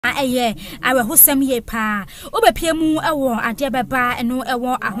nyina eye awehosem ye pa obepie mu ewo adiebeba eno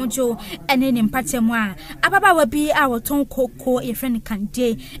ewo ahodwo ene ne mpatemu a ababawa bi a woton koko ye friend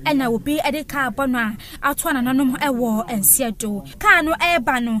kande ena obi edeka abono a ato nananom ewo ensiedo ka no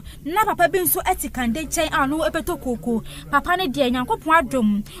eba no na papa bi nso etikande chen anu ebeto koko papa ne de nyankopon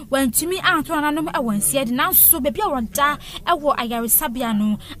adom wantumi ato nananom ewo ensiede nanso bebi awonda ewo ayaresabia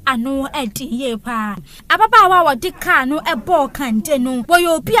no ano edi ye pa ababawa wodeka no ebo kande no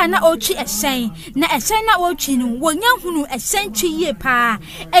boyo obi a na ochi ehyen na ehyen na ochi no wonya hunu ehyen twi ye pa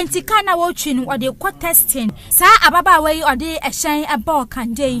entika na ochi no ode ko testing sa ababawa yi ode ehyen ebo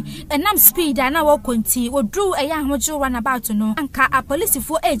kande enam speed na wo konti wodru eya ahojo runabout no anka a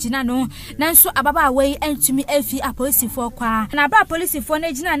policefo ejina no nanso ababawa yi entumi afi a policefo kwa na ba policefo na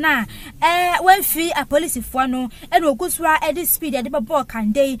ejina na wanfi a policefo no ene ogusua edi speed ede bebo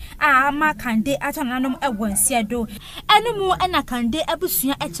kande a ma kande atananom ewonsia do ene mu ena kande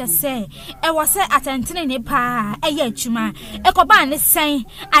abusua echese ewose atentene ne pa eye adwuma ekoba ne sen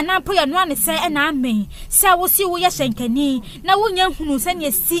anampo ye no ne sen ena amen se wo si wo ye hyenkani na wonya hunu se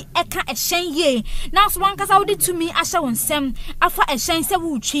ne si eka ehyen ye na so wankasa wo de tumi ahye wonsem afa ehyen se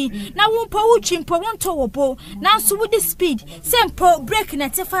wo twi na wo mpo wo twi mpo wonto wo bo na so wo de speed se mpo break na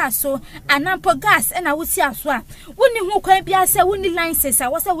tefa so anampo gas ena wo si aso a woni hu kwan bia se woni license a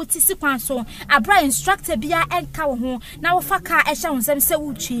wo se wo ti si kwan so abra instructor bia enka wo ho na wo fa ka ehye wonsem se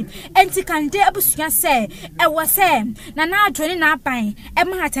wo twi enti kande abusua se ewo se na na adwene na aban e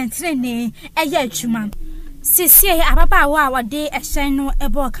ma atentene ne eye adwuma Sisi ababawa wade ehyen no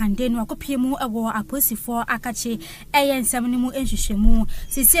ebo kande no akopie mu ewo aposifo akache eye nsem ne mu enhwehwemu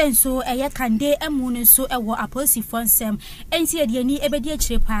sisi enso eye kande emu ne so ewo aposifo nsem enti ediani ebedi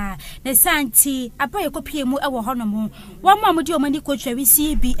akire pa na santi abaye kopie mu ewo honomo won ma mudi omani kotwa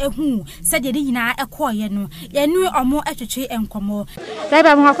wisi bi ehu sede de nyina ekoye no yenu omo etwetwe enkomo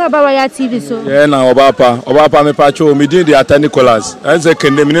driver mo akwa bawa ya TV so ye na obapa me pacho me din de ata Nicholas enze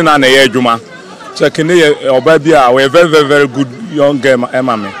kende me na ye adwuma so kene oba bia we very good young girl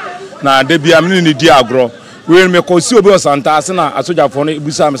emame na de bia me ni di agro we me ko si obi osanta ase na asojafo no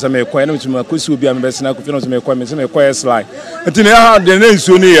ebusa me se me ko na me ko si obi a me be se na ko fi no se me ko slide enti na ha de na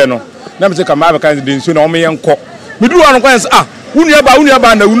nsuo ni ye no na me se ka ma be kan de nsuo na o me ye nko me du anu kwan se wunu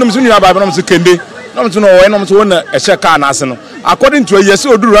aba na wunu me se wunu aba na me se kende na me se no o na me se wona ehye car na ase no according to yes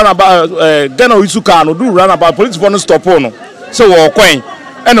o du run about Ghana isu car no du run about police for no stop no so wo kwan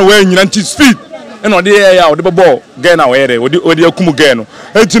e na we nyina nti speed eno de ya o de bebo Ghana were odi akumu Ghana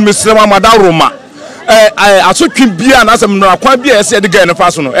enti mesrema madaroma asotwe bia na asem no akwa bia ese de Ghana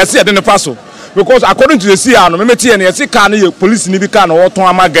faso no ese de ne faso because according to the CR no memeti ne ese car no police ni bi car no woton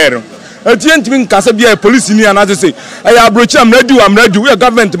ama Ghana enti ntimi nkasa bia police ni ana say abrochi amradu we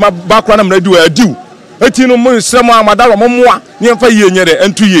government ma bakra na amradu adiu enti no mesrema madaroma moa ne mfa ye nyere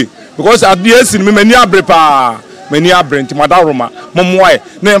entuye because adie ni mani abrepa many abrent madaroma momoe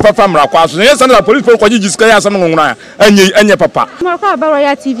na emfafa mra kwa so yes na police for kwaji jiska ya asam ngwuna enye papa mo kwa bawa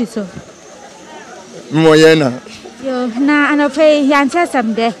ya TV so mo yena yo na anope ya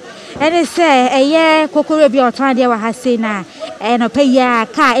ntesam de ene se eye kokoro bi otan de wa hase na enope ya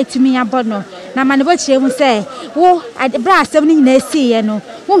ka etumi ya bono na manebo chiremu se wo bra asem ni nyina esi ye no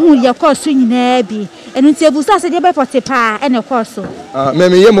wo hu ye course nyina bi enu nti ebusa se de be pote pa ene course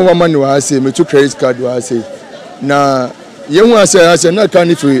me ye mo mama ni wa hase me to credit card wa hase na yehu ase na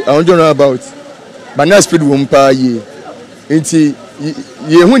kan free I don't know about but na speed wo mpa ye enti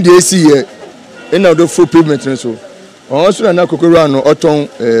yehu de esi ye ena do full payment so on so na kokoro no oton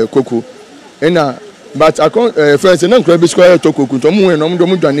koko ena but akon friends na nkra bi square to koko to mu no do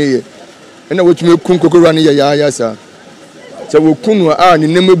mu dwane ye ena wotumi kun kokoro no ye ya sa se wo kunu a ni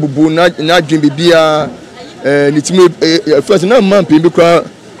nem ebubu na adwen bibia ni timi friends na man pe bi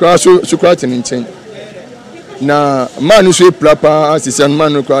kwa so kwa tenin na man so plapa asisan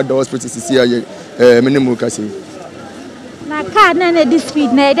man ko da hospital sisi aye minimum kasi na car na na this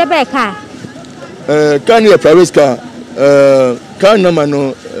speed na de be car can you private car na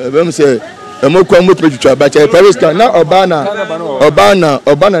mano bem say mo kwa mo petwa ba private car na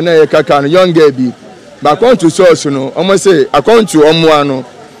obana na ye kaka no young girl bi ba kon to source no omo say account to omo ano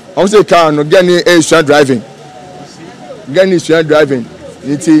omo say car no gani extra driving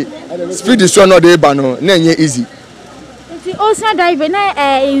nti speed is no dey ba no na enye easy nti osa driver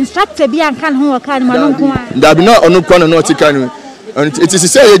na instructor bi an kan ho car ma no nko a da bi na onu kwa no ti kan it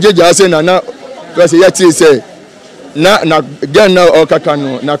is say ye jeja say na because ye ti say na again na o kaka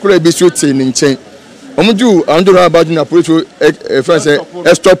no na kura bi shoot ni nchen omuju andro about na police friend say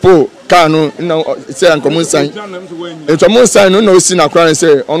stop car no na say an common sign no na o si na kura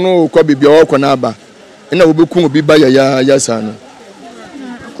say onu ko bibia o ko na aba na obeku obi ba ya sa no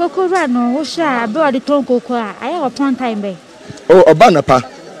Koko no wo sha be odi ton Koko a aye upon time be. Oh obanapa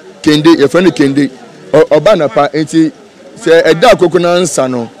kende your friend kende obanapa enti se eda Koko na nsa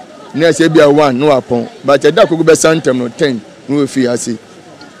no na se bia 1 no apon but eda Koko be santem no 10 no fi ase.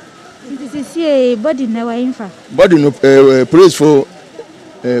 See body na wa infa. Body no praise for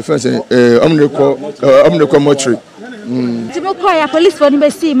first omne mortuary. Timo call ya police for be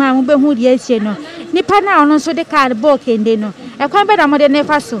see ma mo be hu die eche no. Nipa na ono so de card book kende no. E kwan be da mo de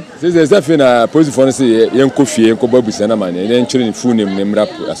nefa so. Say say na police for say yen kofie yen ko babusa na man yen nkyere ni full name ne mrap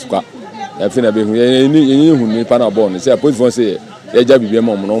asukwa. Ya fi na be hu yen hu nipa na bo no say police for say ya ja bibia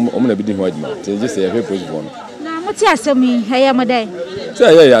ma mo na bi di hu adwuma. Say just say police for no. Ti asemi heya modai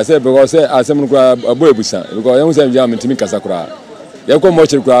say yeah say because say asem nkura abo ebusa because yen say jam ntimi kasa kura ye ko mo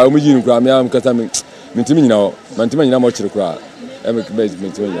chiri kura o mi yin kura me am kasa me ntimi nyina o ma ntimi nyina mo chiri kura e me be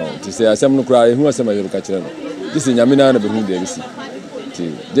ntimi nyina o ti say asem nkura e hu asem ayo ka kire no ti say nyame na be hu de bisi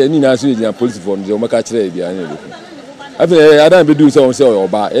ti de ni na so yin police for no mo ka kire bia na be afi adam be do say on say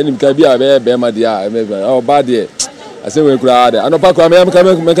oba enim ka bia be ma de a oba de asem we kura de anopa kura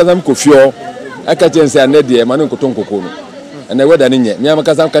me kasa me kofio aka chense anede ma no nkoton Koko no na weda ne nye me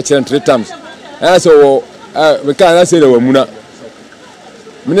kasa ka kire 3 times so we ka na say da wamuna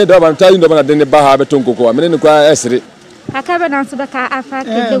mene da ban tayi ndo bana de ne ba ha beton Koko mene ne kwa esre aka be na so be ka afa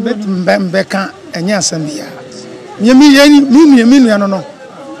ke de mbembe ka enya asem bia nyemi yeni mi no no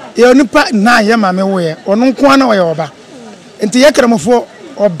e onipa na ye ma me wo ye ono nko na wo ye oba enti ye kramofo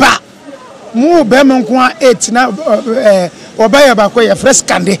oba mu be me nko 8 na oba ye ba ko ye fresh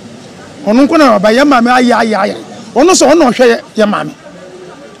kande ono nko na oba ye ma me aya ono so ono hwe ye ma me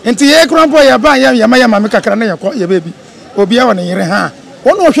enti ye krampo ye ba ye ma me kakra na ye ko ye bebi obi a wona yire ha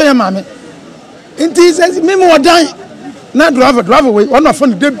ono hwe ye ma me enti se me mo dan na driver we ono fo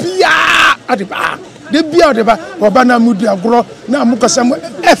de bia adiba de bia adiba oba na mudi agro na amukasa mo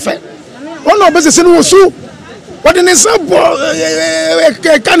efe ono obesese no wosu wodi ne sabo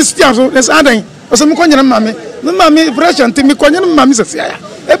kan stia so ne sadan o se me konyere ma me pressure ntimi konyere ma me sese ya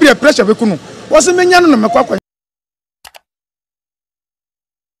e bi pressure be kunu wo se me nya no me kwakwa